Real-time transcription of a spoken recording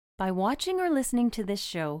By watching or listening to this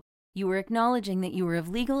show, you are acknowledging that you are of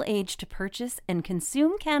legal age to purchase and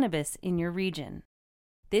consume cannabis in your region.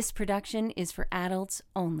 This production is for adults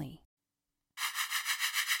only.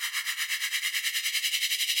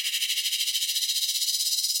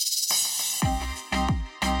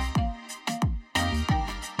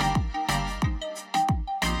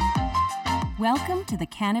 Welcome to the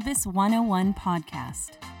Cannabis 101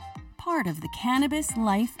 podcast, part of the Cannabis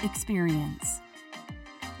Life Experience.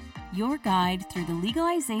 Your guide through the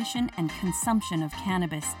legalization and consumption of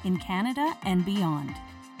cannabis in Canada and beyond.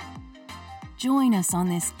 Join us on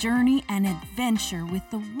this journey and adventure with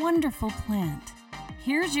the wonderful plant.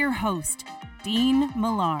 Here's your host, Dean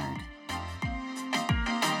Millard.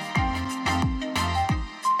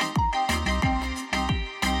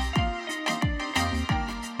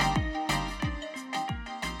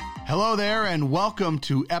 Hello there, and welcome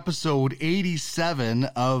to episode 87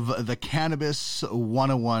 of the Cannabis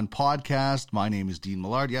 101 podcast. My name is Dean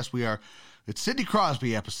Millard. Yes, we are. It's Sidney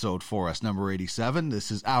Crosby episode for us, number 87. This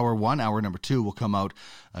is hour one. Hour number two will come out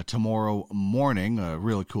tomorrow morning. A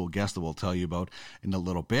really cool guest that we'll tell you about in a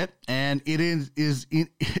little bit. And it is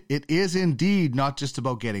indeed not just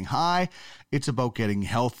about getting high. It's about getting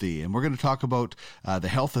healthy. And we're going to talk about the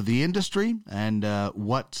health of the industry and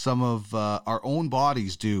what some of our own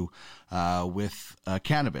bodies do with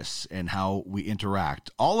cannabis and how we interact.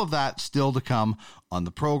 All of that still to come on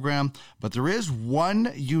the program, but there is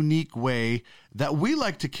one unique way that we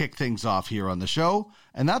like to kick things off here on the show,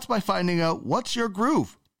 and that's by finding out what's your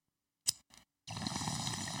groove.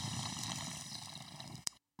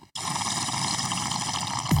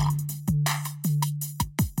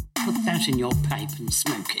 Put that in your pipe and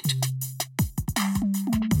smoke it.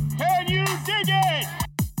 Can you dig it?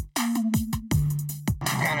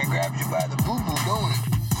 Kinda grabs you by the boo-boo, don't it?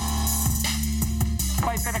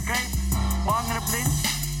 Pipe in a grape, long in a blend.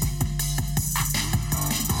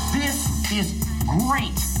 This is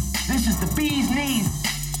great. This is the bee's knees.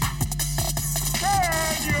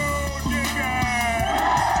 Can you dig it?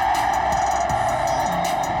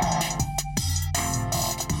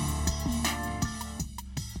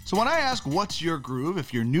 So when I ask what's your groove,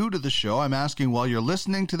 if you're new to the show, I'm asking while you're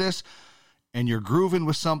listening to this and you're grooving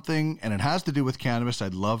with something and it has to do with cannabis,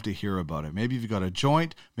 I'd love to hear about it. Maybe you've got a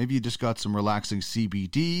joint, maybe you just got some relaxing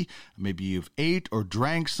CBD, maybe you've ate or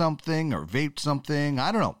drank something or vaped something,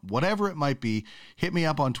 I don't know, whatever it might be, hit me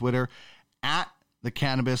up on Twitter at the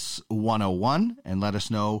Cannabis 101 and let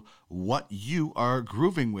us know what you are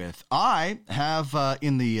grooving with. I have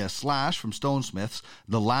in the slash from Stone Smiths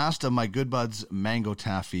the last of my Good Buds Mango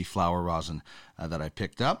Taffy flower rosin that I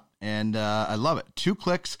picked up. And I love it. 2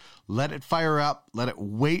 clicks, let it fire up, let it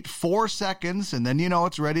wait 4 seconds, and then you know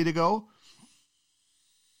it's ready to go.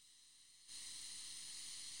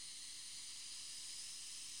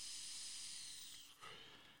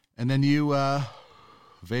 And then you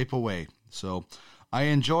vape away. So I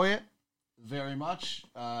enjoy it very much.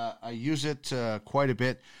 I use it quite a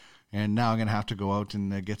bit. And now I'm going to have to go out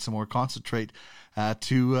and get some more concentrate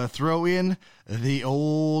to throw in the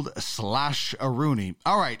old slash-a-rooney.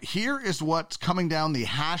 All right, here is what's coming down the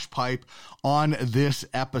hash pipe on this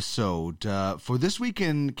episode. For this week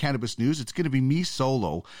in Cannabis News, it's going to be me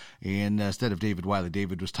solo. And instead of David Wiley,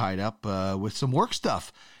 David was tied up with some work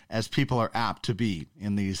stuff, as people are apt to be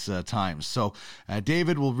in these times. So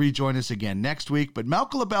David will rejoin us again next week, but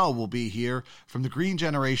Malcolm LaBelle will be here from the Green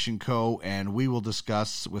Generation Co., and we will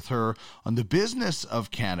discuss with her on the business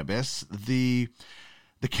of cannabis, the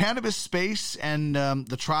cannabis space and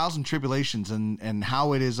the trials and tribulations and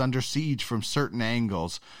how it is under siege from certain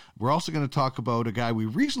angles. We're also going to talk about a guy we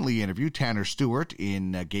recently interviewed, Tanner Stewart,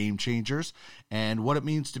 in Game Changers, and what it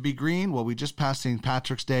means to be green. Well, we just passed St.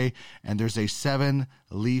 Patrick's Day, and there's a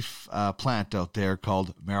 7-leaf plant out there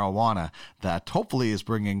called marijuana that hopefully is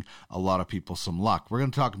bringing a lot of people some luck. We're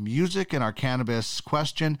going to talk music in our cannabis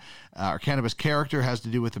question. Our cannabis character has to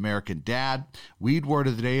do with American Dad. Weed word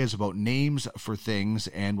of the day is about names for things,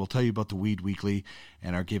 and we'll tell you about the Weed Weekly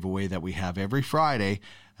and our giveaway that we have every Friday,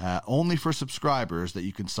 only for subscribers that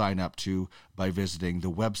you can sign up to by visiting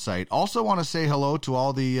the website. Also want to say hello to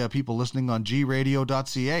all the people listening on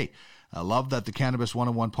gradio.ca. I love that the Cannabis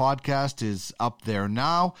 101 podcast is up there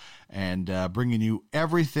now and bringing you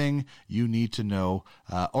everything you need to know,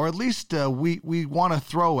 or at least we want to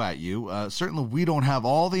throw at you. Certainly we don't have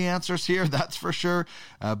all the answers here, that's for sure,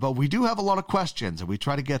 but we do have a lot of questions, and we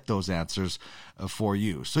try to get those answers for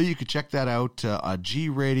you. So you can check that out at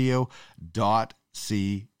gradio.ca.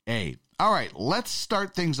 All right, let's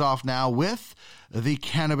start things off now with the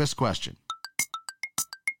cannabis question.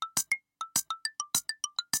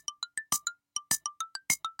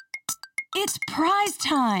 It's prize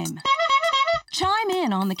time. Chime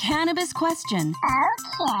in on the cannabis question.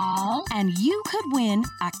 Okay. And you could win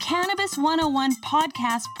a Cannabis 101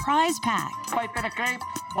 podcast prize pack. Pipe and a grape,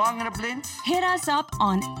 bong and a blint. Hit us up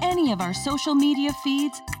on any of our social media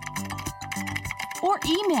feeds or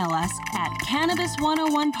email us at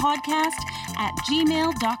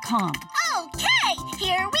cannabis101podcast@gmail.com. Okay,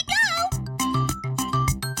 here we go.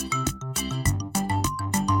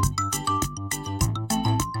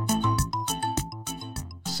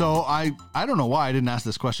 So I don't know why I didn't ask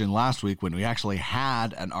this question last week when we actually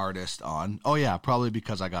had an artist on. Oh yeah, probably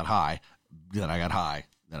because I got high. Then I got high.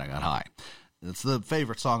 Then I got high. It's the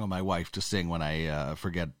favorite song of my wife to sing when I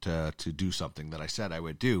forget to do something that I said I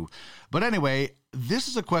would do. But anyway, this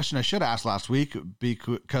is a question I should ask last week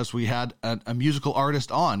because we had a musical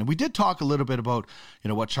artist on. And we did talk a little bit about,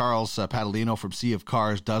 what Charles Padalino from Sea of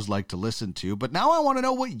Cars does like to listen to. But now I want to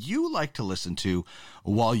know what you like to listen to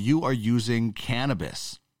while you are using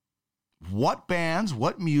cannabis. What bands,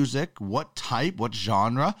 what music, what type, what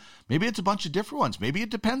genre? Maybe it's a bunch of different ones. Maybe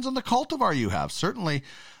it depends on the cultivar you have. Certainly,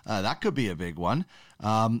 that could be a big one.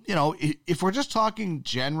 If we're just talking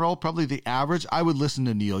general, probably the average, I would listen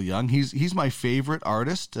to Neil Young. He's my favorite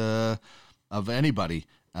artist of anybody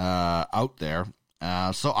out there.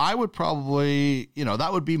 So I would probably,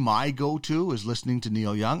 that would be my go-to is listening to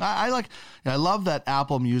Neil Young. I love that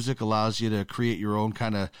Apple Music allows you to create your own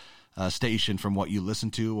kind of station from what you listen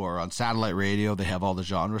to, or on satellite radio, they have all the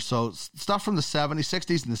genres. So stuff from the 70s,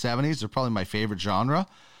 60s, and the 70s are probably my favorite genre,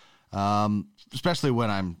 especially when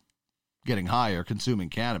I'm getting high or consuming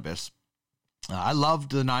cannabis. I loved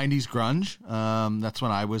the 90s grunge. That's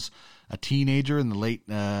when I was a teenager in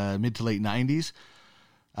the mid to late 90s.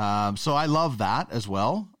 So I love that as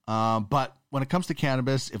well. But when it comes to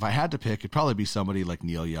cannabis, if I had to pick, it'd probably be somebody like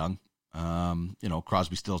Neil Young,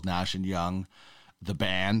 Crosby, Stills, Nash and Young. The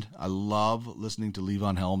band. I love listening to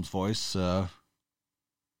Levon Helm's voice.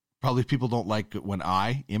 Probably people don't like it when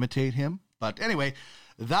I imitate him. But anyway,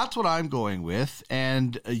 that's what I'm going with.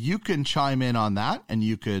 And you can chime in on that, and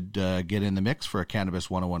you could get in the mix for a Cannabis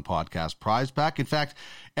 101 podcast prize pack. In fact,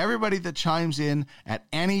 everybody that chimes in at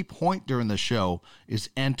any point during the show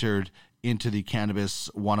is entered into the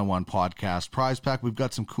Cannabis 101 podcast prize pack. We've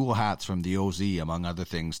got some cool hats from the OZ, among other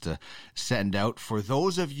things, to send out for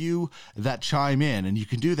those of you that chime in. And you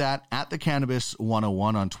can do that at the Cannabis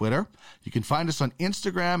 101 on Twitter. You can find us on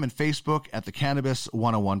Instagram and Facebook at the Cannabis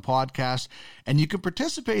 101 podcast. And you can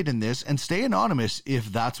participate in this and stay anonymous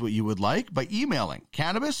if that's what you would like by emailing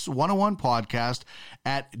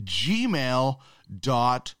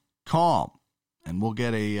cannabis101podcast@gmail.com. And we'll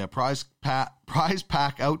get a prize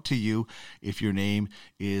pack out to you if your name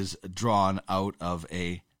is drawn out of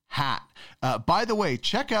a hat. By the way,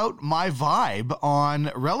 check out my vibe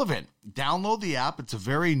on Relevant. Download the app. It's a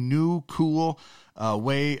very new, cool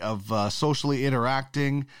way of socially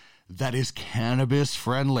interacting that is cannabis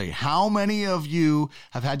friendly. How many of you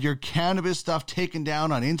have had your cannabis stuff taken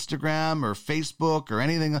down on Instagram or Facebook or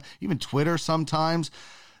anything, even Twitter sometimes?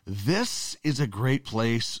 This is a great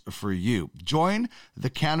place for you. Join the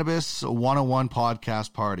Cannabis 101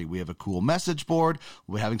 podcast party. We have a cool message board.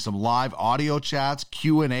 We're having some live audio chats,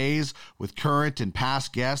 Q&As with current and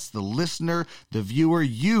past guests, the listener, the viewer,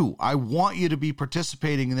 you. I want you to be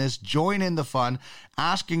participating in this. Join in the fun,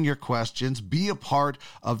 asking your questions, be a part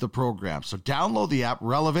of the program. So download the app,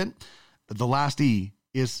 Relevant. The last E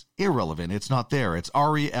is irrelevant. It's not there. It's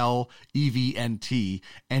RELEVNT.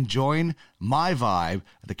 And join my vibe,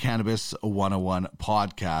 the Cannabis 101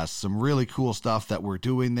 podcast. Some really cool stuff that we're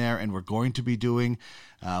doing there and we're going to be doing.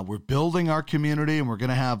 We're building our community, and we're going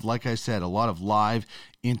to have, like I said, a lot of live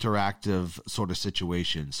interactive sort of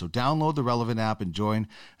situations. So download the Relevant app and join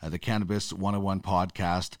the Cannabis 101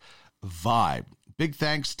 podcast vibe. Big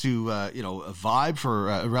thanks to Vibe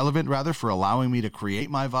for Relevant rather for allowing me to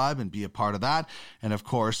create my vibe and be a part of that. And of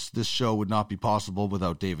course, this show would not be possible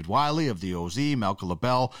without David Wiley of the OZ, Malcolm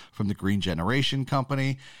LaBelle from the Green Generation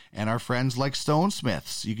Company, and our friends like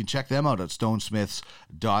Stonesmiths. You can check them out at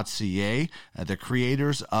stonesmiths.ca. The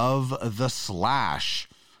creators of The Slash.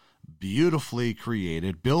 Beautifully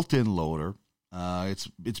created, built-in loader.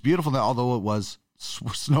 It's beautiful now, although it was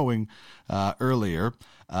snowing earlier.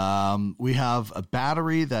 We have a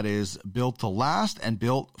battery that is built to last and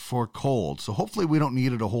built for cold. So hopefully we don't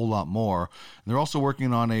need it a whole lot more. And they're also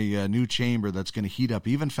working on a new chamber that's going to heat up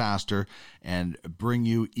even faster and bring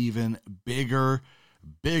you even bigger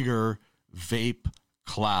vape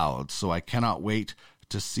clouds. So I cannot wait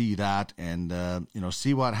to see that and,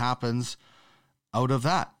 see what happens out of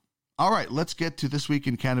that. All right, let's get to This Week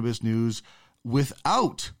in Cannabis News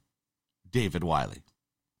without David Wiley.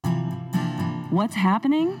 What's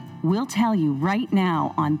happening? We'll tell you right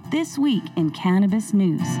now on This Week in Cannabis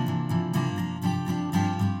News.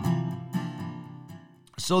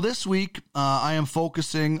 So this week, I am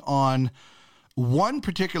focusing on one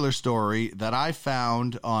particular story that I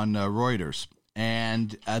found on Reuters.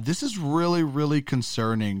 And this is really, really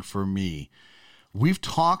concerning for me. We've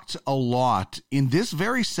talked a lot in this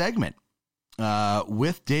very segment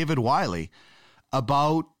with David Wiley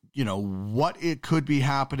about, what it could be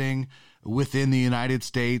happening within the United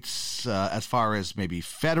States as far as maybe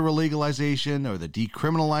federal legalization or the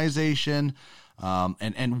decriminalization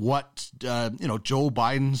and what, Joe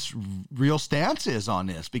Biden's real stance is on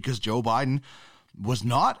this, because Joe Biden was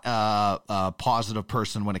not a positive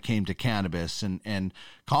person when it came to cannabis. And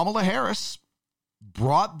Kamala Harris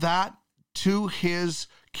brought that to his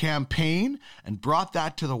campaign and brought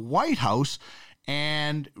that to the White House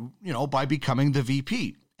and, by becoming the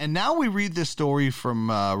VP. And now we read this story from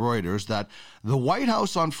Reuters that the White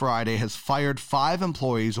House on Friday has fired 5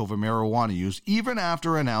 employees over marijuana use, even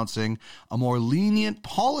after announcing a more lenient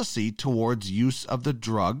policy towards use of the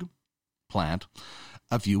drug plant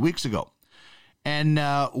a few weeks ago. And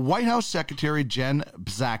White House Secretary Jen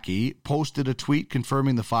Psaki posted a tweet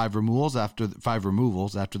confirming the 5 removals after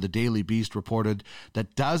the Daily Beast reported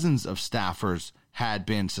that dozens of staffers had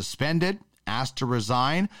been suspended, asked to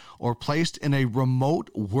resign, or placed in a remote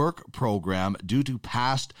work program due to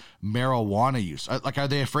past marijuana use. Are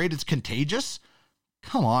they afraid it's contagious?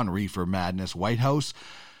 Come on, reefer madness, White House.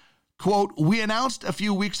 Quote, "We announced a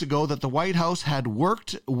few weeks ago that the White House had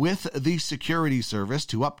worked with the security service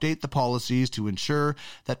to update the policies to ensure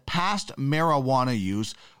that past marijuana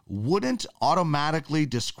use wouldn't automatically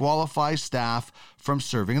disqualify staff from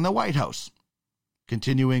serving in the White House."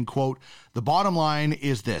 Continuing, quote, "The bottom line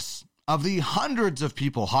is this. Of the hundreds of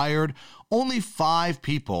people hired, only 5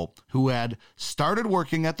 people who had started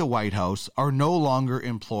working at the White House are no longer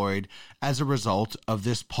employed as a result of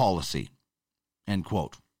this policy." End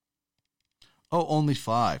quote. Oh, only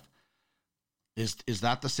 5. Is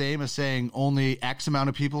that the same as saying only X amount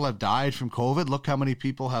of people have died from COVID? Look how many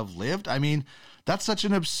people have lived. I mean, that's such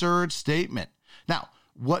an absurd statement. Now,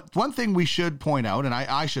 one thing we should point out, and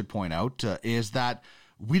I should point out, is that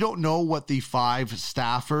we don't know what the 5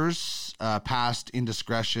 staffers' past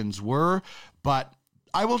indiscretions were, but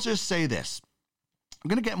I will just say this. I'm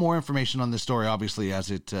going to get more information on this story, obviously,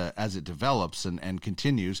 as it develops and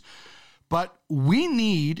continues. But we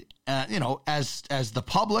need, as the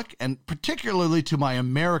public, and particularly to my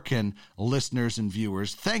American listeners and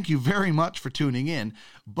viewers, thank you very much for tuning in.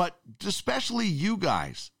 But especially you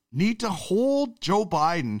guys need to hold Joe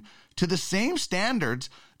Biden to the same standards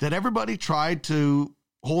that everybody tried to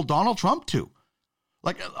hold Donald Trump to.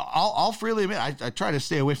 Like, I'll freely admit, I try to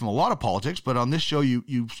stay away from a lot of politics, but on this show,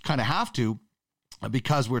 you kind of have to,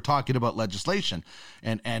 because we're talking about legislation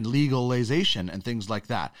and legalization and things like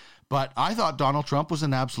that. But I thought Donald Trump was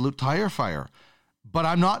an absolute tire fire. But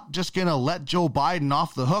I'm not just going to let Joe Biden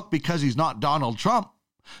off the hook because he's not Donald Trump.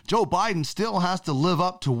 Joe Biden still has to live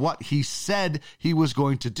up to what he said he was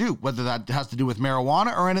going to do, whether that has to do with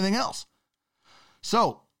marijuana or anything else.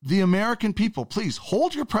 So the American people, please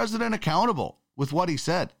hold your president accountable with what he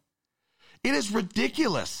said. It is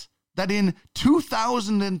ridiculous that in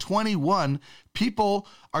 2021, people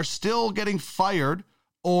are still getting fired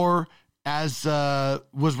or, as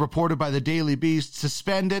was reported by the Daily Beast,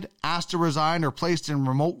 suspended, asked to resign, or placed in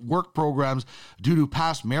remote work programs due to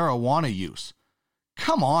past marijuana use.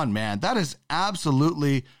 Come on, man. That is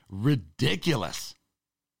absolutely ridiculous.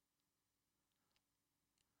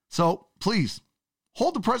 So please,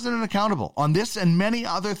 hold the president accountable on this and many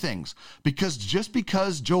other things, because just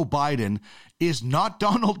because Joe Biden is not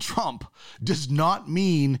Donald Trump does not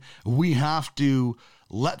mean we have to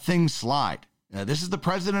let things slide. This is the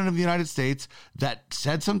president of the United States that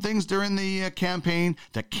said some things during the campaign,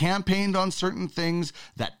 that campaigned on certain things,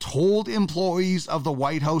 that told employees of the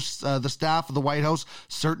White House, the staff of the White House,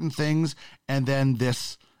 certain things, and then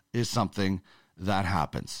this is something that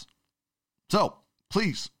happens. So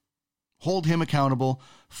please hold him accountable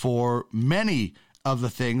for many of the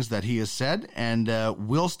things that he has said and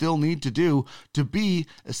will still need to do to be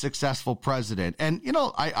a successful president. And,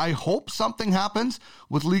 I hope something happens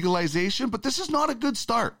with legalization, but this is not a good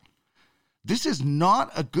start. This is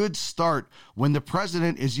not a good start when the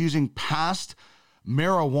president is using past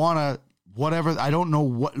marijuana, whatever, I don't know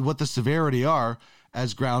what the severity are,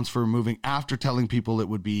 as grounds for removing after telling people it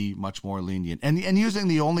would be much more lenient. And using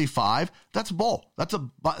the only 5, that's bull. That's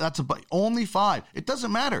only 5. It doesn't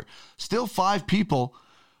matter. Still 5 people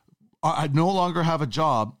no longer have a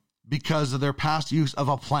job because of their past use of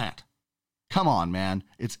a plant. Come on, man.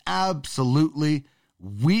 It's absolutely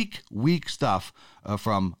weak stuff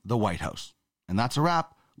from the White House. And that's a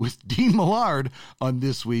wrap with Dean Millard on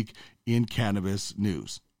This Week in Cannabis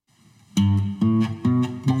News.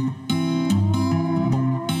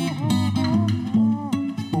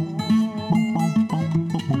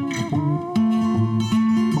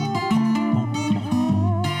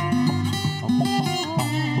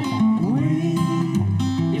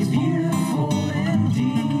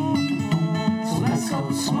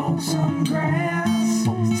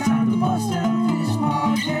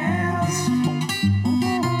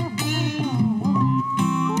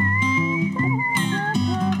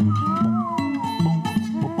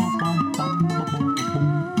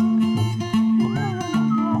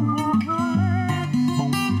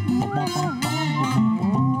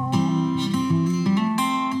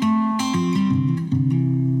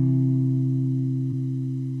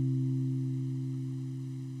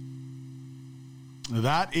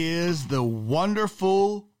 That is the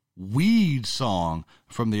wonderful Weed song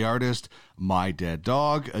from the artist My Dead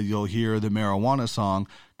Dog. You'll hear the marijuana song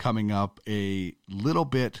coming up a little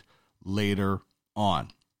bit later on.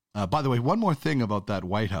 By the way, one more thing about that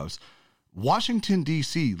White House. Washington,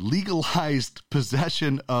 D.C. legalized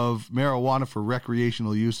possession of marijuana for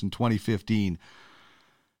recreational use in 2015.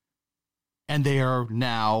 And they are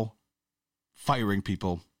now firing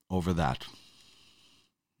people over that.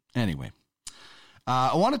 Anyway.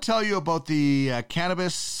 I want to tell you about the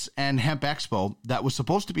Cannabis and Hemp Expo that was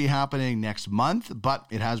supposed to be happening next month, but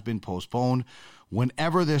it has been postponed.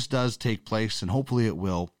 Whenever this does take place, and hopefully it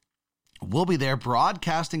will, we'll be there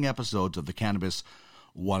broadcasting episodes of the Cannabis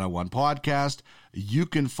 101 podcast. You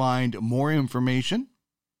can find more information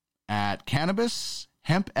at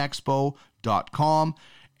cannabishempexpo.com.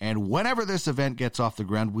 And whenever this event gets off the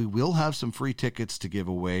ground, we will have some free tickets to give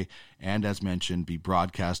away. And as mentioned, be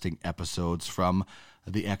broadcasting episodes from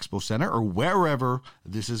the Expo Center or wherever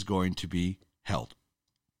this is going to be held.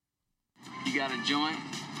 You got a joint?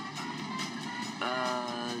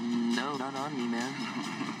 No, not on me, man.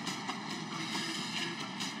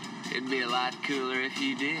 It'd be a lot cooler if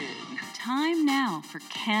you did. Time now for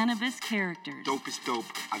Cannabis Characters. Dopest dope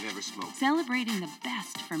I've ever smoked. Celebrating the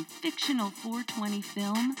best from fictional 420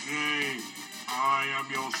 film. Hey, I am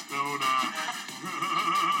your stoner.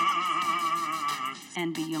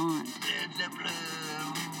 And beyond.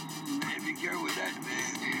 Heavy girl with that,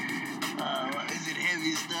 man. Is it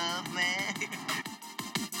heavy stuff, man?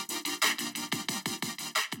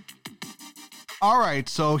 All right,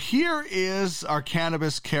 so here is our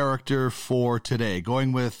cannabis character for today,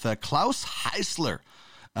 going with Klaus Heisler,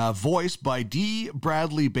 voiced by D.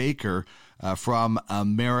 Bradley Baker from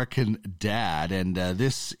American Dad. And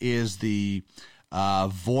this is the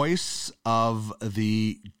voice of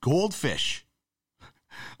the goldfish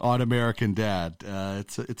on American Dad.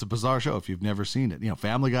 It's a bizarre show if you've never seen it. You know,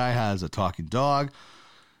 Family Guy has a talking dog.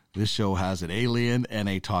 This show has an alien and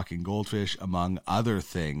a talking goldfish, among other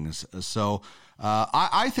things. So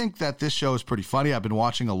I think that this show is pretty funny. I've been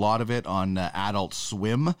watching a lot of it on Adult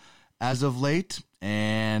Swim as of late.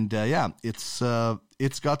 And yeah, it's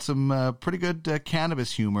got some pretty good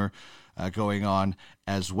cannabis humor going on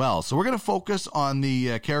as well. So we're going to focus on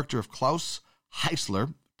the character of Klaus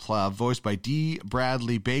Heisler, voiced by D.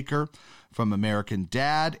 Bradley Baker from American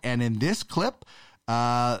Dad. And in this clip,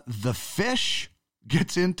 the fish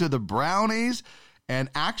gets into the brownies and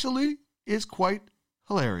actually is quite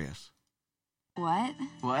hilarious. What?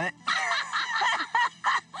 What?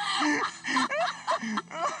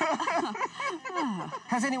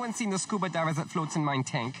 Has anyone seen the scuba diver that floats in my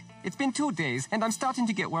tank? It's been 2 days, and I'm starting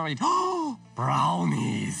to get worried.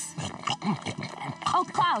 Brownies! Oh,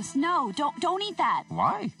 Klaus, no, don't eat that.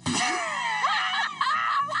 Why?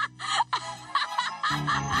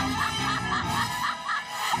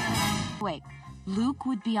 Wait, Luke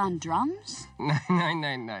would be on drums?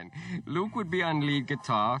 Nine. Luke would be on lead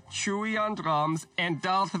guitar, Chewie on drums, and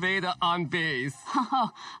Darth Vader on bass.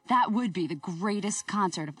 Oh, that would be the greatest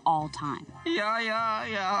concert of all time.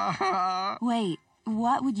 Yeah. Wait,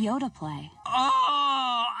 what would Yoda play?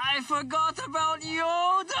 Oh, I forgot about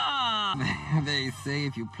Yoda! They say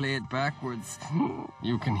if you play it backwards,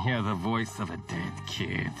 you can hear the voice of a dead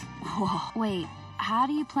kid. Whoa, wait, how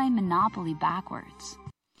do you play Monopoly backwards?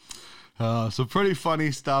 So pretty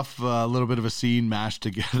funny stuff, a little bit of a scene mashed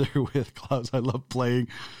together with Klaus. I love playing,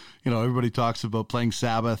 everybody talks about playing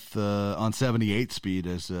Sabbath on 78 speed,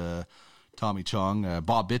 as Tommy Chong,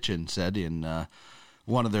 Bob Bitchin said in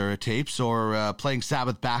one of their tapes, or playing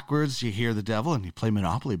Sabbath backwards, you hear the devil, and you play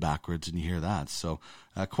Monopoly backwards and you hear that. So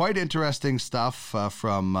quite interesting stuff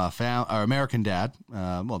from American Dad,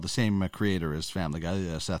 the same creator as Family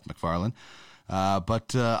Guy, Seth MacFarlane.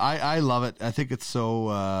 But I love it. I think it's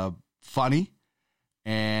so funny.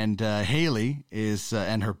 And Haley is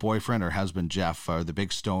and her boyfriend, her husband Jeff, are the big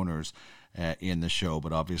stoners in the show.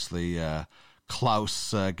 But obviously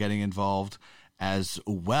Klaus getting involved as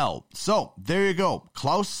well. So there you go.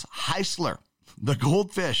 Klaus Heisler, the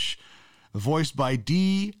goldfish, voiced by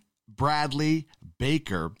D. Bradley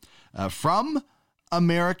Baker from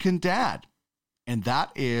American Dad. And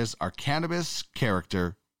that is our cannabis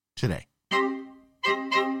character today.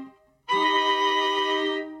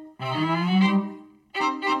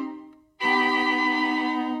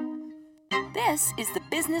 This is The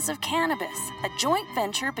Business of Cannabis, a joint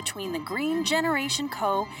venture between the Green Generation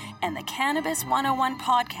Co. and the Cannabis 101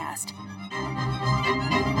 podcast.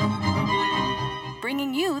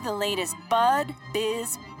 Bringing you the latest bud,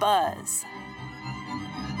 biz, buzz.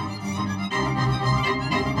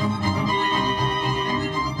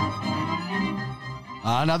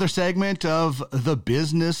 Another segment of The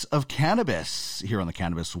Business of Cannabis here on the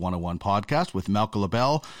Cannabis 101 podcast with Melka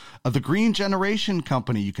LaBelle of the Green Generation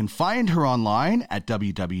Company. You can find her online at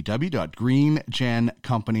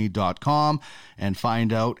www.greengencompany.com and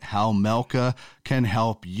find out how Melka can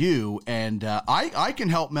help you. And I can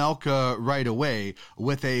help Melka right away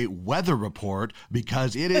with a weather report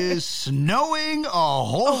because it is snowing a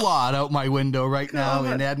whole lot out my window right now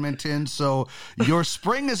in Edmonton. So your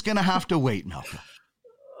spring is going to have to wait, Melka.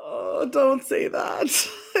 Oh, don't say that.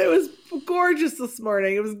 It was gorgeous this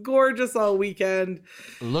morning. It was gorgeous all weekend.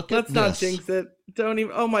 Let's not jinx it. Don't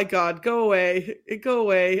even. Oh my God, go away. Go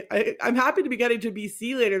away. I'm happy to be getting to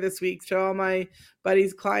BC later this week to all my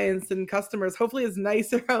buddies, clients, and customers. Hopefully it's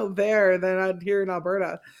nicer out there than out here in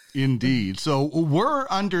Alberta. Indeed. So we're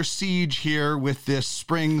under siege here with this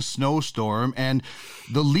spring snowstorm. And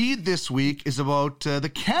the lead this week is about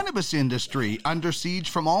the cannabis industry under siege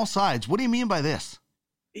from all sides. What do you mean by this?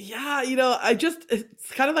 Yeah,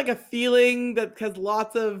 it's kind of like a feeling that has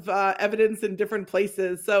lots of evidence in different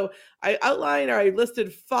places. So I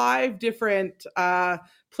listed 5 different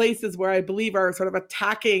places where I believe are sort of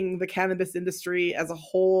attacking the cannabis industry as a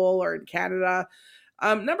whole or in Canada.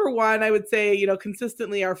 Number one, I would say,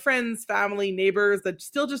 consistently our friends, family, neighbors that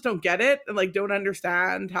still just don't get it and don't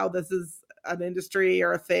understand how this is an industry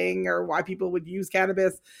or a thing or why people would use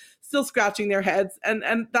cannabis, still scratching their heads.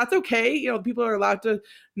 And that's okay. People are allowed to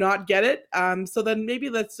not get it. So then maybe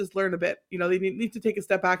let's just learn a bit. They need to take a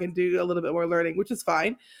step back and do a little bit more learning, which is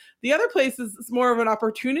fine. The other place is more of an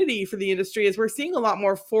opportunity for the industry is we're seeing a lot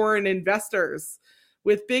more foreign investors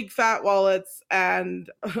with big fat wallets and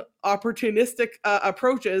opportunistic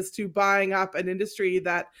approaches to buying up an industry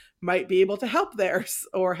that might be able to help theirs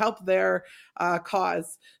or help their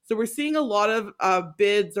cause. So we're seeing a lot of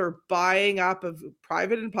bids or buying up of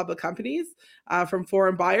private and public companies from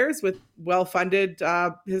foreign buyers with well-funded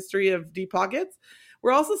history of deep pockets.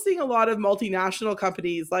 We're also seeing a lot of multinational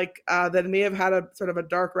companies that may have had a sort of a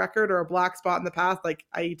dark record or a black spot in the past, like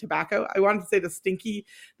i.e. tobacco. I wanted to say the stinky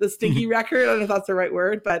record. I don't know if that's the right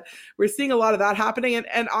word, but we're seeing a lot of that happening.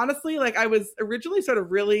 And honestly, I was originally sort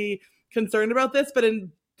of really concerned about this, but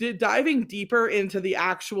in diving deeper into the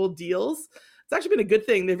actual deals, it's actually been a good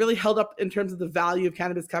thing. They've really held up in terms of the value of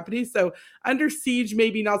cannabis companies. So under siege,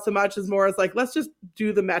 maybe not so much as more as let's just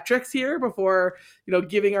do the metrics here before,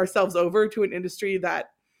 giving ourselves over to an industry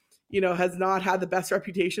that, has not had the best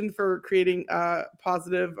reputation for creating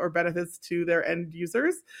positive or benefits to their end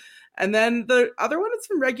users. And then the other one is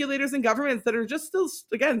from regulators and governments that are just still,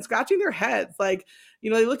 again, scratching their heads. They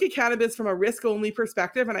look at cannabis from a risk-only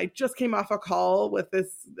perspective. And I just came off a call with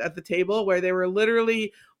this at the table where they were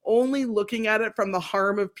literally only looking at it from the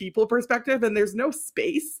harm of people perspective. And there's no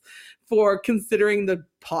space for considering the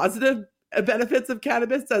positive benefits of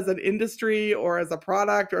cannabis as an industry or as a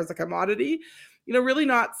product or as a commodity, really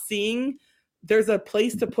not seeing there's a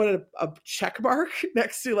place to put a check mark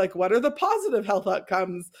next to what are the positive health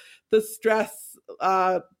outcomes, the stress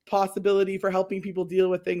possibility for helping people deal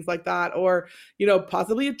with things like that, or,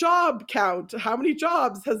 possibly a job count. How many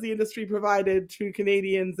jobs has the industry provided to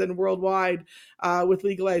Canadians and worldwide with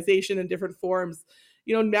legalization in different forms?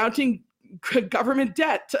 Mounting government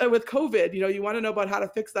debt with COVID, you want to know about how to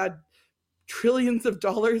fix that trillions of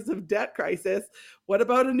dollars of debt crisis. What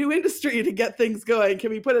about a new industry to get things going? Can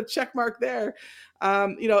we put a check mark there?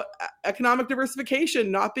 Economic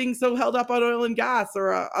diversification, not being so held up on oil and gas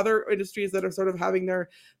or other industries that are sort of having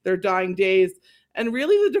their dying days. And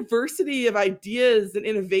really the diversity of ideas and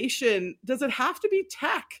innovation, does it have to be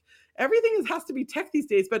tech? Everything has to be tech these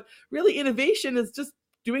days, but really innovation is just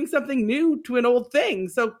doing something new to an old thing.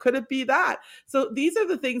 So could it be that? So these are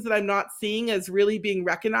the things that I'm not seeing as really being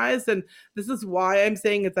recognized. And this is why I'm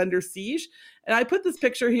saying it's under siege. And I put this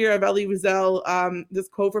picture here of Elie Wiesel, this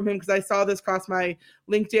quote from him, because I saw this across my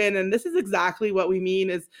LinkedIn. And this is exactly what we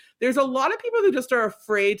mean is there's a lot of people who just are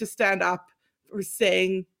afraid to stand up for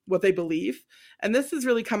saying what they believe. And this has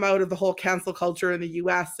really come out of the whole cancel culture in the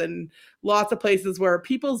US and lots of places where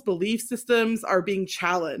people's belief systems are being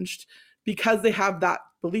challenged because they have that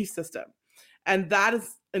belief system. And that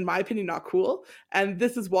is, in my opinion, not cool. And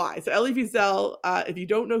this is why. So Elie Wiesel, if you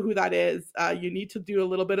don't know who that is, you need to do a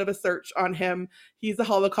little bit of a search on him. He's a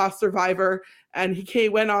Holocaust survivor, and he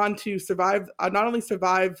went on to survive, not only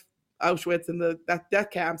survive Auschwitz and the death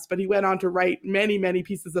camps, but he went on to write many, many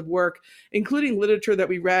pieces of work, including literature that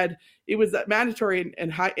we read. It was mandatory in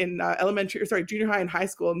junior high and high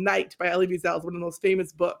school. Night by Elie Wiesel is one of the most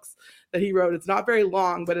famous books that he wrote. It's not very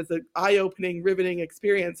long, but it's an eye-opening, riveting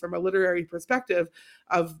experience from a literary perspective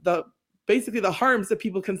of basically the harms that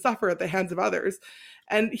people can suffer at the hands of others.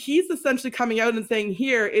 And he's essentially coming out and saying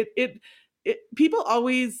here, people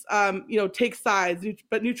always, take sides,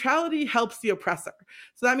 but neutrality helps the oppressor.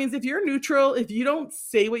 So that means if you're neutral, if you don't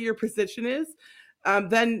say what your position is,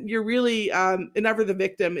 then you're really, never the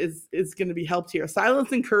victim is going to be helped here.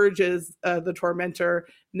 Silence encourages the tormentor,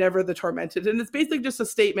 never the tormented. And it's basically just a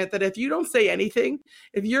statement that if you don't say anything,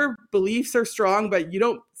 if your beliefs are strong, but you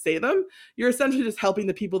don't say them, you're essentially just helping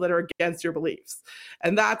the people that are against your beliefs.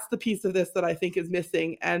 And that's the piece of this that I think is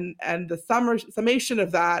missing. And the summation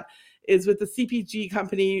of that is with the CPG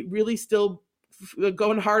company really still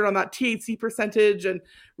going hard on that THC percentage. And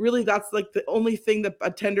really that's like the only thing that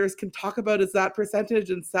budtenders can talk about is that percentage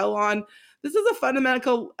and sell on. This is a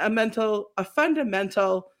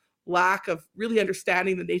fundamental lack of really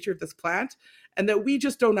understanding the nature of this plant, and that we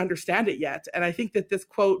just don't understand it yet. And I think that this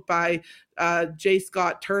quote by J.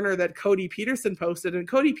 Scott Turner that Cody Peterson posted, and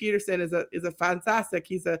Cody Peterson is a fantastic,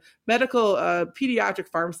 he's a medical pediatric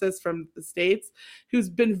pharmacist from the States who's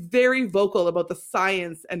been very vocal about the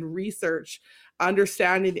science and research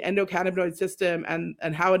understanding the endocannabinoid system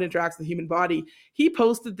and how it interacts with the human body. He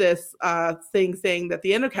posted this thing saying that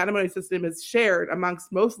the endocannabinoid system is shared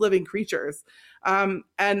amongst most living creatures.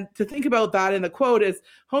 And to think about that in the quote is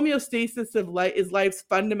homeostasis is life's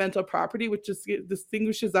fundamental property, which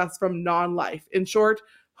distinguishes us from non-life. In short,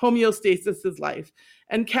 homeostasis is life.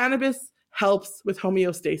 And cannabis helps with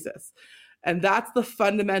homeostasis. And that's the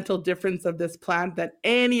fundamental difference of this plant that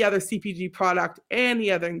any other CPG product, any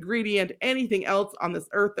other ingredient, anything else on this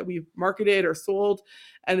earth that we've marketed or sold.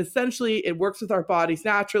 And essentially, it works with our bodies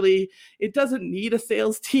naturally. It doesn't need a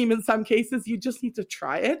sales team in some cases. You just need to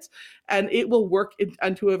try it, and it will work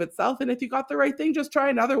unto of itself. And if you got the right thing, just try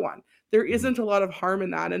another one. There isn't a lot of harm in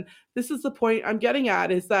that. And this is the point I'm getting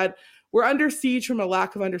at, is that we're under siege from a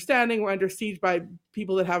lack of understanding. We're under siege by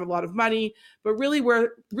people that have a lot of money, but really we're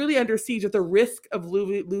really under siege at the risk of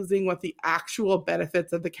losing what the actual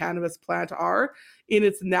benefits of the cannabis plant are in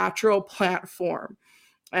its natural plant form.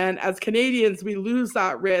 And as Canadians, we lose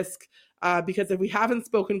that risk because if we haven't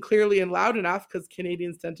spoken clearly and loud enough, because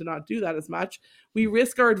Canadians tend to not do that as much, we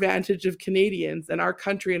risk our advantage of Canadians and our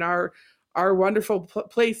country and our wonderful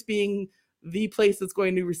place being the place that's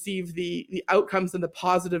going to receive the outcomes and the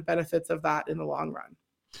positive benefits of that in the long run.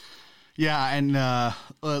 Yeah, and a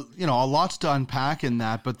lot's to unpack in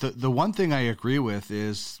that. But the one thing I agree with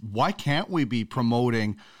is, why can't we be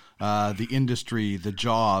promoting the industry, the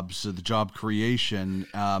jobs, the job creation?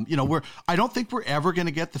 I don't think we're ever going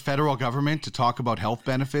to get the federal government to talk about health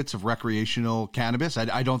benefits of recreational cannabis.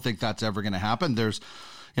 I don't think that's ever going to happen.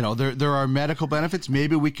 There are medical benefits.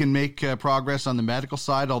 Maybe we can make progress on the medical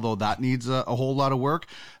side, although that needs a whole lot of work.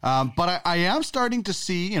 But I am starting to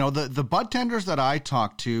see, the bud tenders that I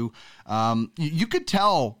talk to, you could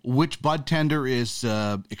tell which bud tender is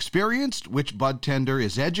experienced, which bud tender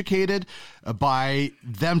is educated by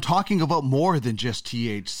them talking about more than just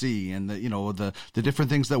THC and the different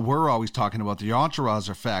things that we're always talking about, the entourage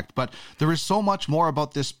effect. But there is so much more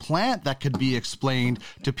about this plant that could be explained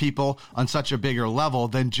to people on such a bigger level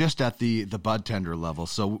than just at the bud tender level.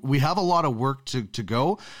 So we have a lot of work to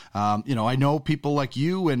go. I know people like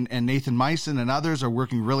you and Nathan Meissen and others are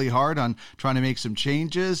working really hard on trying to make some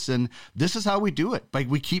changes, and this is how we do it. Like,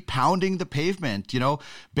 we keep pounding the pavement.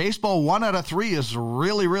 Baseball 1 out of 3 is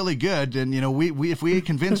really, really good, and we if we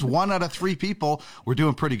convince 1 out of 3 people, we're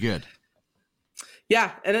doing pretty good.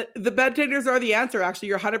 Yeah, and the budtenders are the answer, actually.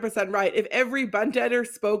 You're 100% right. If every budtender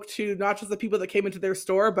spoke to not just the people that came into their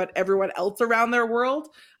store, but everyone else around their world,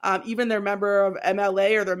 even their member of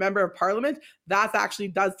MLA or their member of parliament, that actually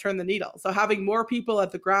does turn the needle. So having more people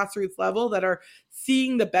at the grassroots level that are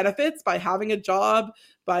seeing the benefits by having a job,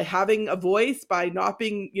 by having a voice, by not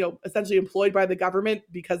being, essentially employed by the government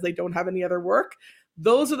because they don't have any other work,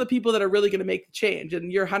 those are the people that are really going to make the change.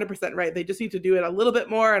 And you're 100% right. They just need to do it a little bit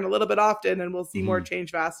more and a little bit often, and we'll see more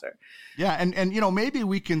change faster. Yeah. And maybe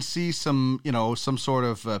we can see some sort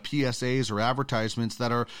of PSAs or advertisements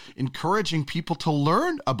that are encouraging people to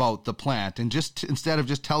learn about the plant, and just instead of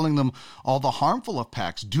just telling them all the harmful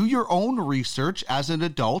effects, do your own research as an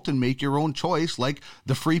adult and make your own choice, like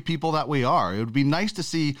the free people that we are. It would be nice to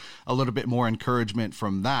see a little bit more encouragement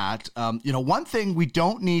from that. One thing we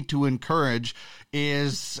don't need to encourage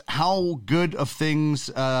is how good of things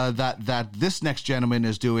that this next gentleman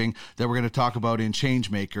is doing that we're going to talk about in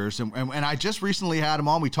Changemakers. And I just recently had him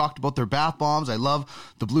on. We talked about their bath bombs. I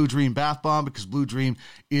love the Blue Dream bath bomb because Blue Dream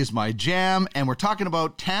is my jam. And we're talking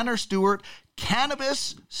about Tanner Stewart,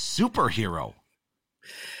 Cannabis Superhero.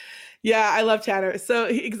 Yeah, I love Tanner. So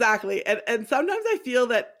exactly. And sometimes I feel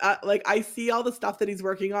that I see all the stuff that he's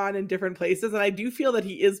working on in different places. And I do feel that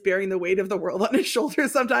he is bearing the weight of the world on his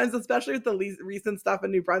shoulders sometimes, especially with the recent stuff in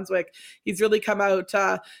New Brunswick. He's really come out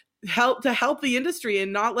to help the industry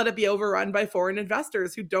and not let it be overrun by foreign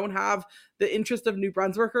investors who don't have the interest of New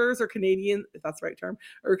Brunswickers or Canadians, if that's the right term,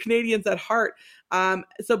 or Canadians at heart.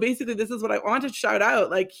 So basically, this is what I want to shout out.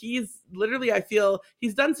 Like, he's literally, I feel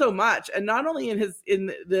he's done so much, and not only in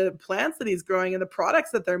the plants that he's growing and the products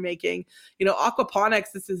that they're making.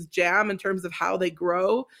 Aquaponics is his jam in terms of how they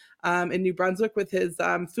grow. In New Brunswick with his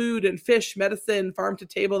food and fish, medicine, farm to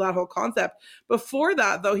table, that whole concept. Before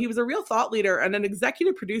that, though, he was a real thought leader and an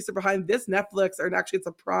executive producer behind this Netflix, or actually it's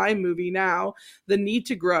a Prime movie now, The Need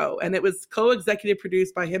to Grow. And it was co-executive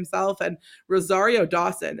produced by himself and Rosario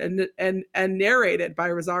Dawson and narrated by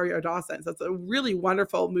Rosario Dawson. So it's a really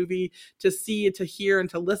wonderful movie to see, to hear, and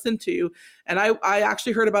to listen to. And I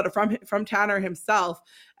actually heard about it from Tanner himself.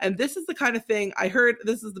 And this is the kind of thing I heard.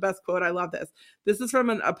 This is the best quote. I love this. This is from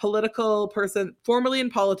a political person, formerly in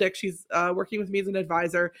politics. She's working with me as an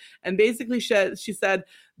advisor. And basically she said,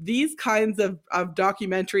 these kinds of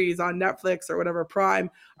documentaries on Netflix or whatever, Prime,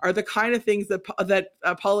 are the kind of things that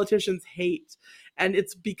politicians hate. And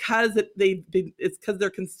it's because it's because their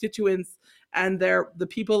constituents and the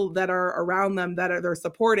people that are around them that they're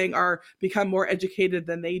supporting are become more educated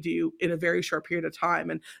than they do in a very short period of time.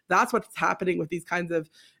 And that's what's happening with these kinds of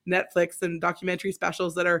Netflix and documentary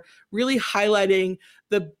specials that are really highlighting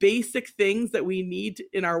the basic things that we need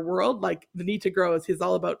in our world. Like The Need to Grow is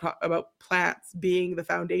all about plants being the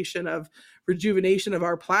foundation of rejuvenation of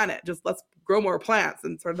our planet. Just let's grow more plants.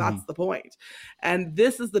 And sort of that's the point. And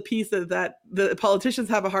this is the piece that the politicians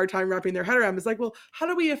have a hard time wrapping their head around. It's like, well, how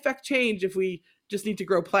do we affect change if we just need to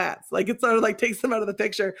grow plants? Like, it sort of like takes them out of the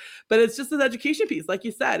picture. But it's just an education piece. Like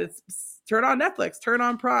you said, it's turn on Netflix, turn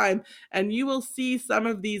on Prime, and you will see some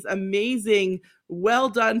of these amazing,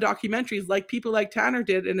 well-done documentaries like people like Tanner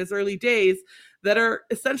did in his early days that are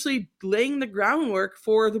essentially laying the groundwork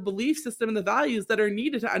for the belief system and the values that are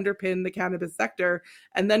needed to underpin the cannabis sector,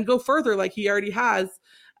 and then go further like he already has,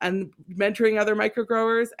 and mentoring other micro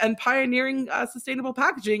growers and pioneering sustainable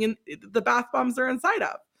packaging and the bath bombs they're inside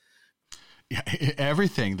of. Yeah,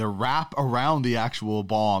 everything. The wrap around the actual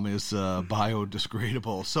bomb is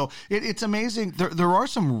biodegradable. So it's amazing. There are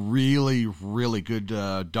some really, really good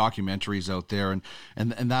documentaries out there, and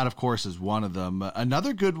that, of course, is one of them.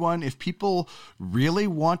 Another good one, if people really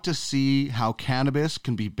want to see how cannabis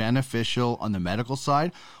can be beneficial on the medical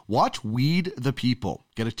side, watch Weed the People.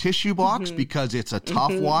 Get a tissue box because it's a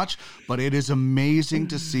tough watch, but it is amazing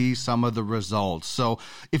to see some of the results. So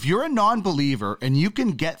if you're a non-believer and you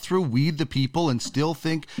can get through Weed the People and still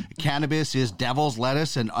think cannabis is devil's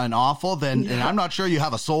lettuce and awful, then and I'm not sure you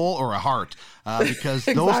have a soul or a heart, because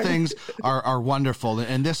those things are wonderful.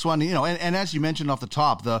 And this one, and as you mentioned off the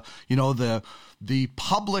top, the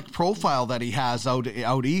public profile that he has out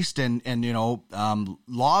east and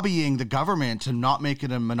lobbying the government to not make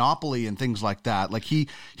it a monopoly and things like that. Like he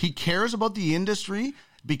cares about the industry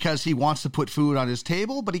because he wants to put food on his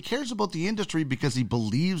table, but he cares about the industry because he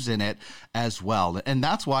believes in it as well. And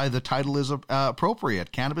that's why the title is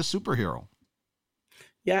appropriate, Cannabis Superhero.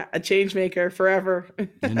 Yeah, a change maker forever.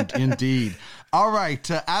 Indeed. All right.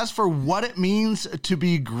 As for what it means to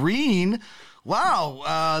be green,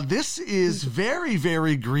 wow, this is very,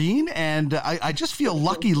 very green, and I just feel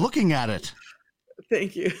lucky looking at it.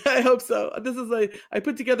 Thank you. I hope so. This is I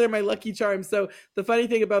put together my lucky charm. So the funny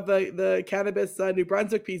thing about the Cannabis New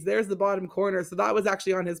Brunswick piece, there's the bottom corner. So that was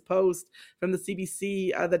actually on his post from the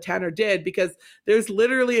CBC that Tanner did, because there's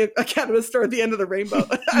literally a cannabis store at the end of the rainbow.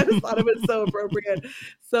 I just thought it was so appropriate.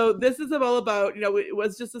 So this is all about, it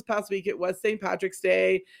was just this past week. It was St. Patrick's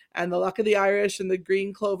Day and the luck of the Irish and the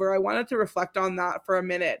green clover. I wanted to reflect on that for a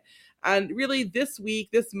minute. And really this week,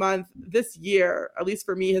 this month, this year, at least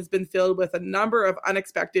for me, has been filled with a number of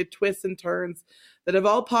unexpected twists and turns that have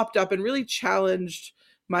all popped up and really challenged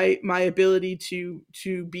my ability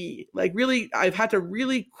to be. Like, really, I've had to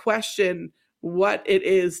really question what it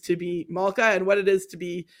is to be Malka and what it is to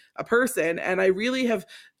be a person. And I really have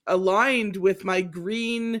aligned with my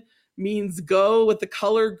green means go, with the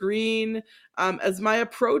color green, as my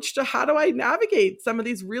approach to how do I navigate some of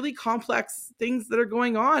these really complex things that are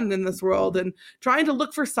going on in this world, and trying to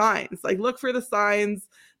look for signs, look for the signs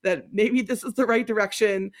that maybe this is the right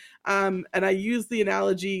direction. And I use the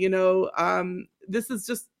analogy, this is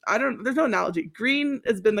just, there's no analogy. Green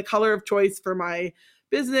has been the color of choice for my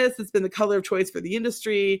business. It's been the color of choice for the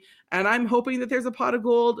industry. And I'm hoping that there's a pot of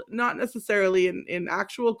gold, not necessarily in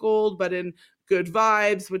actual gold, but in good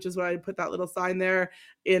vibes, which is why I put that little sign there,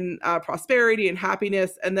 in prosperity and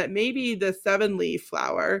happiness. And that maybe the 7-leaf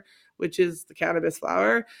flower, which is the cannabis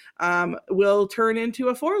flower, will turn into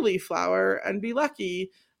a 4-leaf flower and be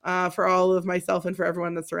lucky for all of myself and for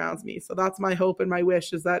everyone that surrounds me. So that's my hope and my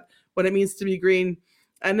wish, is that what it means to be green.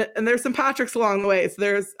 And there's some Patricks along the way. So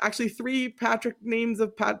there's actually 3 Patrick names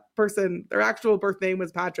of person. Their actual birth name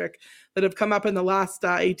was Patrick, that have come up in the last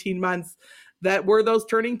 18 months that were those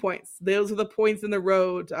turning points. Those are the points in the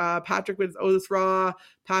road. Patrick was Otis Raw.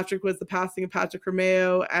 Patrick was the passing of Patrick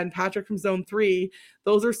Romeo, and Patrick from Zone 3.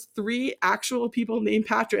 Those are 3 actual people named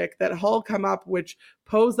Patrick that all come up, which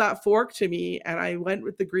posed that fork to me. And I went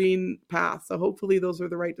with the green path. So hopefully those were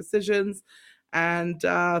the right decisions. And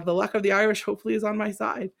the luck of the Irish hopefully is on my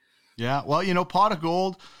side. Yeah, well, pot of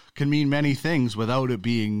gold can mean many things without it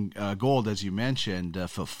being gold, as you mentioned.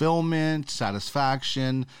 Fulfillment,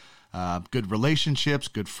 satisfaction, good relationships,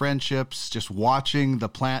 good friendships, just watching the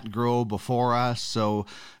plant grow before us. So,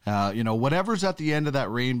 whatever's at the end of that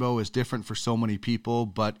rainbow is different for so many people,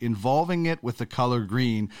 but involving it with the color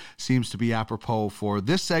green seems to be apropos for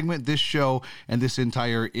this segment, this show, and this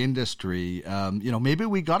entire industry. Maybe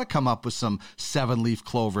we got to come up with some 7-leaf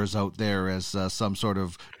clovers out there as some sort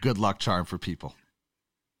of good luck charm for people.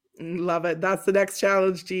 Love it. That's the next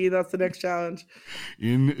challenge, G. That's the next challenge.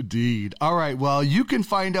 Indeed. All right. Well, you can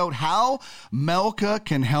find out how Malka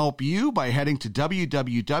can help you by heading to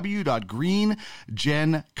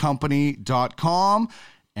www.greengencompany.com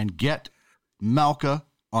and get Malka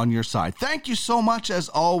on your side. Thank you so much, as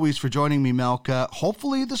always, for joining me, Malka.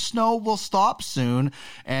 Hopefully the snow will stop soon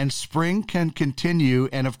and spring can continue.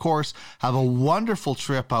 And, of course, have a wonderful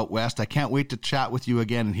trip out west. I can't wait to chat with you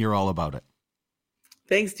again and hear all about it.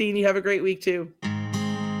 Thanks, Dean. You have a great week, too.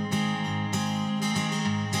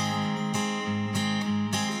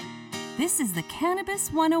 This is the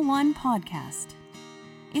Cannabis 101 podcast.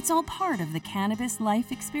 It's all part of the cannabis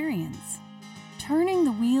life experience. Turning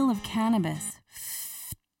the wheel of cannabis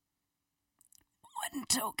one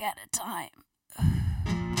toke at a time.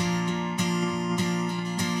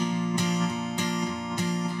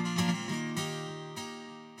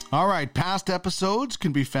 All right. Past episodes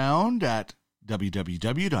can be found at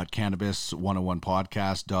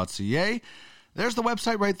www.cannabis101podcast.ca. There's the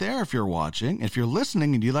website right there if you're watching. If you're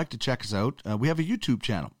listening and you'd like to check us out, we have a YouTube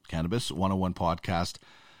channel,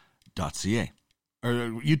 cannabis101podcast.ca. Our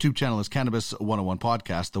YouTube channel is Cannabis 101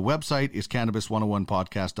 Podcast. The website is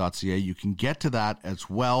cannabis101podcast.ca. You can get to that as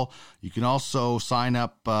well. You can also sign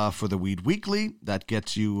up for the Weed Weekly. That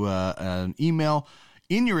gets you an email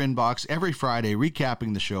in your inbox every Friday,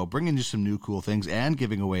 recapping the show, bringing you some new cool things, and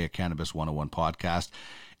giving away a Cannabis 101 podcast.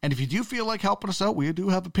 And if you do feel like helping us out, we do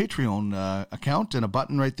have a Patreon account and a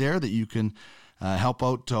button right there that you can help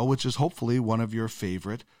out, which is hopefully one of your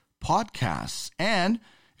favorite podcasts. And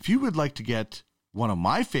if you would like to get one of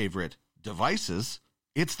my favorite devices,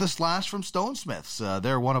 it's the Slash from Stonesmiths.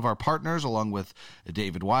 They're one of our partners, along with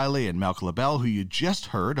David Wiley and Malcolm LaBelle, who you just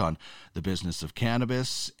heard on The Business of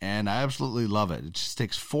Cannabis, and I absolutely love it. It just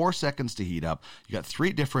takes 4 seconds to heat up. You got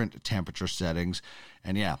 3 different temperature settings,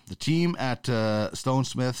 and yeah, the team at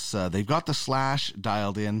Stonesmiths, they've got the Slash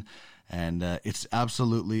dialed in, and it's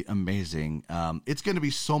absolutely amazing. It's going to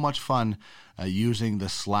be so much fun using the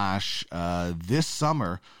Slash this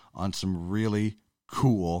summer on some really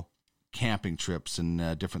cool camping trips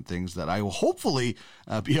and different things that I will hopefully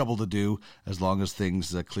be able to do as long as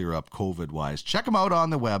things clear up COVID-wise. Check them out on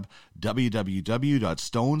the web,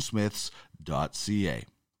 www.stonesmiths.com.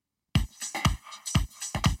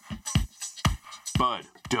 Bud,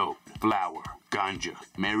 dope, flower, ganja,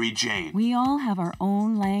 Mary Jane. We all have our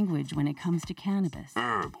own language when it comes to cannabis.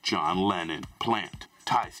 Herb, John Lennon, plant,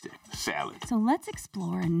 Thai stick, salad. So let's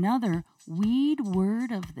explore another weed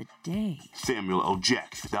word of the day. Samuel L.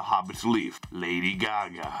 Jackson, The Hobbit's Leaf, Lady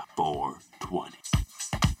Gaga, 420.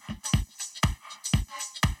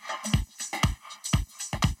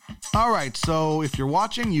 All right, so if you're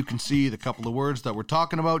watching, you can see the couple of words that we're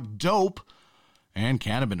talking about, dope and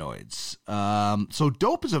cannabinoids. So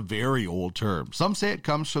dope is a very old term. Some say it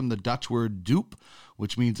comes from the Dutch word dupe,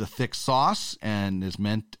 which means a thick sauce and is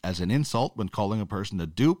meant as an insult when calling a person a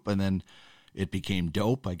dupe, and then it became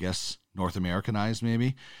dope, I guess, North Americanized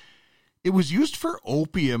maybe. It was used for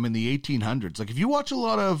opium in the 1800s. Like if you watch a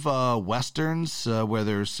lot of Westerns where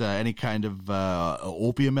there's any kind of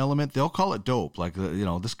opium element, they'll call it dope. Like,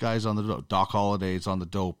 this guy's on the dope. Doc Holliday's on the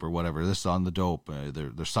dope or whatever. This is on the dope.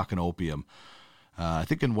 They're sucking opium. I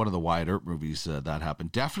think in one of the Wyatt Earp movies that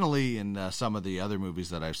happened. Definitely in some of the other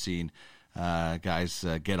movies that I've seen, guys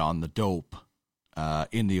get on the dope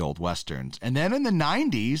in the old Westerns. And then in the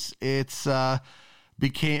 90s, it's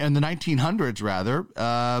became, in the 1900s rather,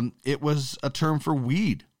 it was a term for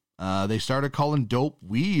weed. They started calling dope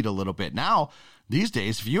weed a little bit. Now, these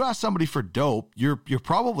days, if you ask somebody for dope, you're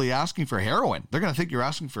probably asking for heroin. They're going to think you're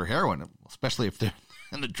asking for heroin, especially if they're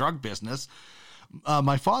in the drug business.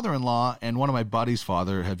 My father-in-law and one of my buddies'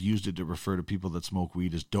 father have used it to refer to people that smoke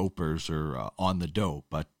weed as dopers or on the dope,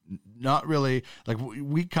 but not really. Like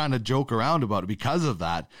we kind of joke around about it because of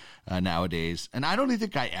that nowadays. And I don't even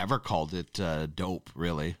think I ever called it dope,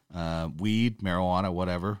 really. Weed, marijuana,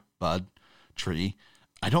 whatever, bud, tree.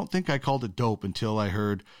 I don't think I called it dope until I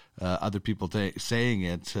heard other people saying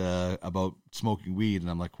it about smoking weed,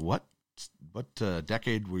 and I'm like, what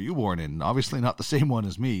decade were you born in? Obviously not the same one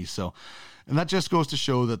as me. So, and that just goes to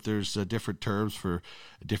show that there's different terms for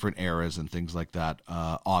different eras and things like that,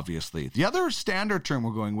 obviously. The other standard term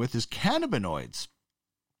we're going with is cannabinoids.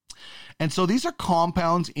 And so these are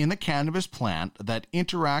compounds in the cannabis plant that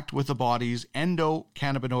interact with the body's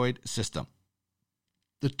endocannabinoid system.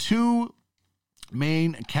 The two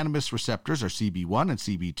main cannabis receptors are CB1 and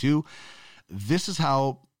CB2. This is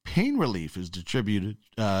how pain relief is distributed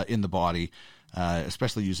in the body,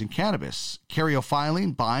 especially using cannabis.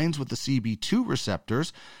 Caryophyllene binds with the CB2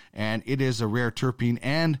 receptors, and it is a rare terpene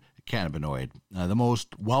and cannabinoid. The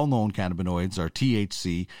most well-known cannabinoids are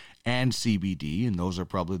THC and CBD, and those are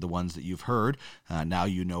probably the ones that you've heard. Now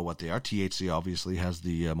you know what they are. THC obviously has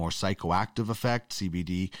the more psychoactive effect.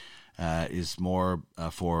 CBD is more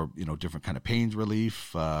for different kind of pain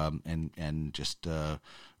relief and just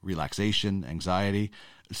relaxation, anxiety.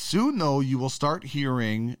 Soon, though, you will start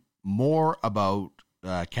hearing more about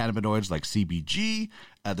cannabinoids like CBG.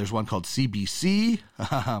 There's one called CBC.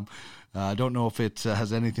 I don't know if it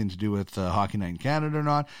has anything to do with Hockey Night in Canada or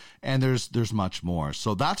not. And there's much more.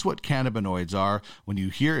 So that's what cannabinoids are. When you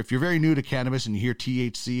hear, if you're very new to cannabis and you hear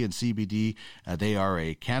THC and CBD, they are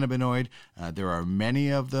a cannabinoid. There are many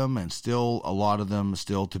of them, and still a lot of them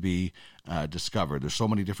still to be discovered. There's so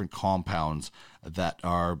many different compounds that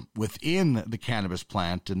are within the cannabis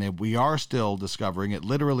plant, and we are still discovering it.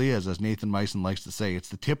 Literally, as Nathan Meissen likes to say, it's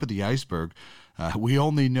the tip of the iceberg. We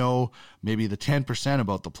only know maybe the 10%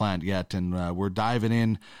 about the plant yet, and we're diving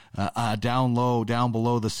in down low, down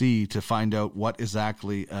below the sea to find out what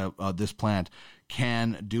exactly this plant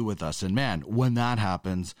can do with us. And man, when that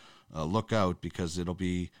happens, look out, because it'll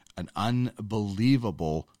be an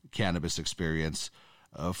unbelievable cannabis experience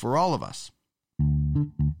for all of us.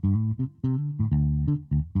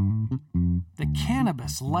 The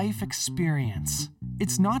Cannabis Life Experience.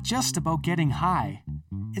 It's not just about getting high.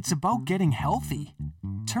 It's about getting healthy.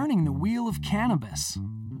 Turning the wheel of cannabis,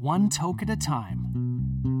 one toke at a time.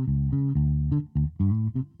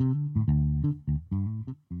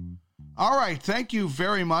 All right, thank you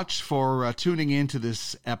very much for tuning in to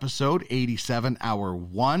this episode, 87, Hour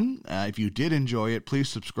 1. If you did enjoy it, please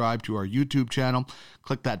subscribe to our YouTube channel.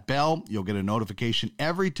 Click that bell. You'll get a notification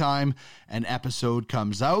every time an episode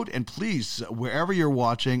comes out. And please, wherever you're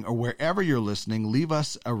watching or wherever you're listening, leave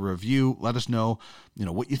us a review. Let us know,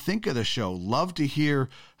 what you think of the show. Love to hear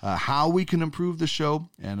how we can improve the show.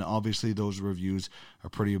 And obviously, those reviews are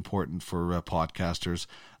pretty important for podcasters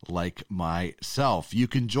like myself. You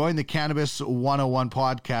can join the Cannabis 101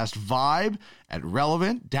 podcast vibe at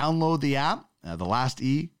Relevant. Download the app. The last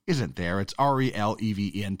E isn't there. It's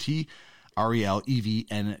RELEVNT.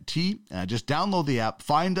 RELEVNT. Just download the app,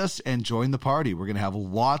 find us, and join the party. We're going to have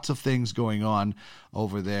lots of things going on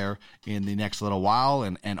over there in the next little while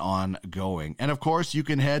and ongoing. And of course, you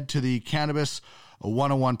can head to the Cannabis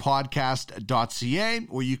cannabis101podcast.ca,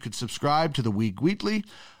 where you could subscribe to the Week Weekly,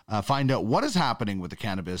 find out what is happening with the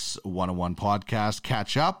Cannabis 101 podcast,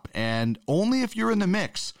 catch up, and only if you're in the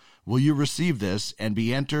mix will you receive this and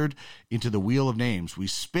be entered into the Wheel of Names. We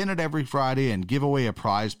spin it every Friday and give away a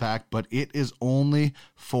prize pack, but it is only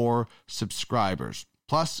for subscribers.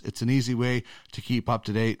 Plus, it's an easy way to keep up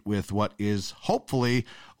to date with what is hopefully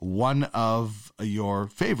one of your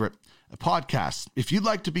favorite podcasts. If you'd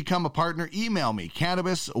like to become a partner, email me,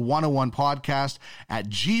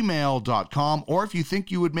 cannabis101podcast@gmail.com, or if you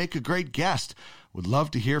think you would make a great guest, would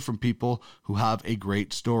love to hear from people who have a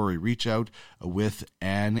great story. Reach out with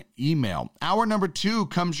an email. Hour number 2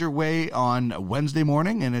 comes your way on Wednesday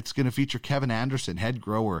morning, and it's going to feature Kevin Anderson, head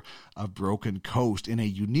grower of Broken Coast, in a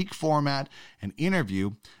unique format, an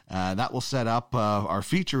interview that will set up our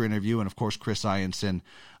feature interview, and of course Chris Ianson,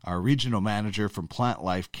 our regional manager from Plant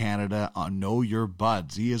Life Canada, on Know Your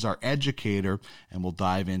Buds. He is our educator, and we'll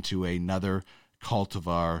dive into another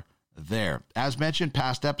cultivar there. As mentioned,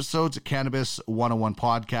 past episodes at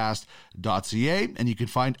cannabis101podcast.ca, and you can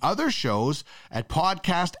find other shows at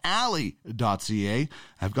podcastalley.ca.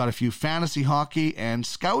 I've got a few fantasy hockey and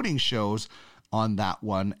scouting shows on that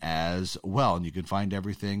one as well, and you can find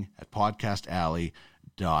everything at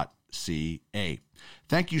podcastalley.ca.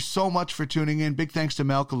 Thank you so much for tuning in. Big thanks to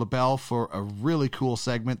Malcolm LaBelle for a really cool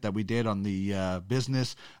segment that we did on the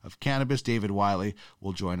business of cannabis. David Wiley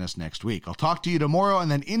will join us next week. I'll talk to you tomorrow,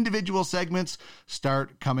 and then individual segments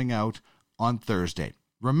start coming out on Thursday.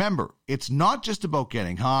 Remember, it's not just about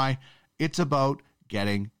getting high, it's about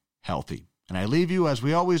getting healthy. And I leave you, as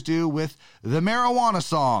we always do, with the marijuana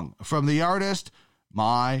song from the artist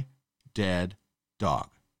My Dead Dog.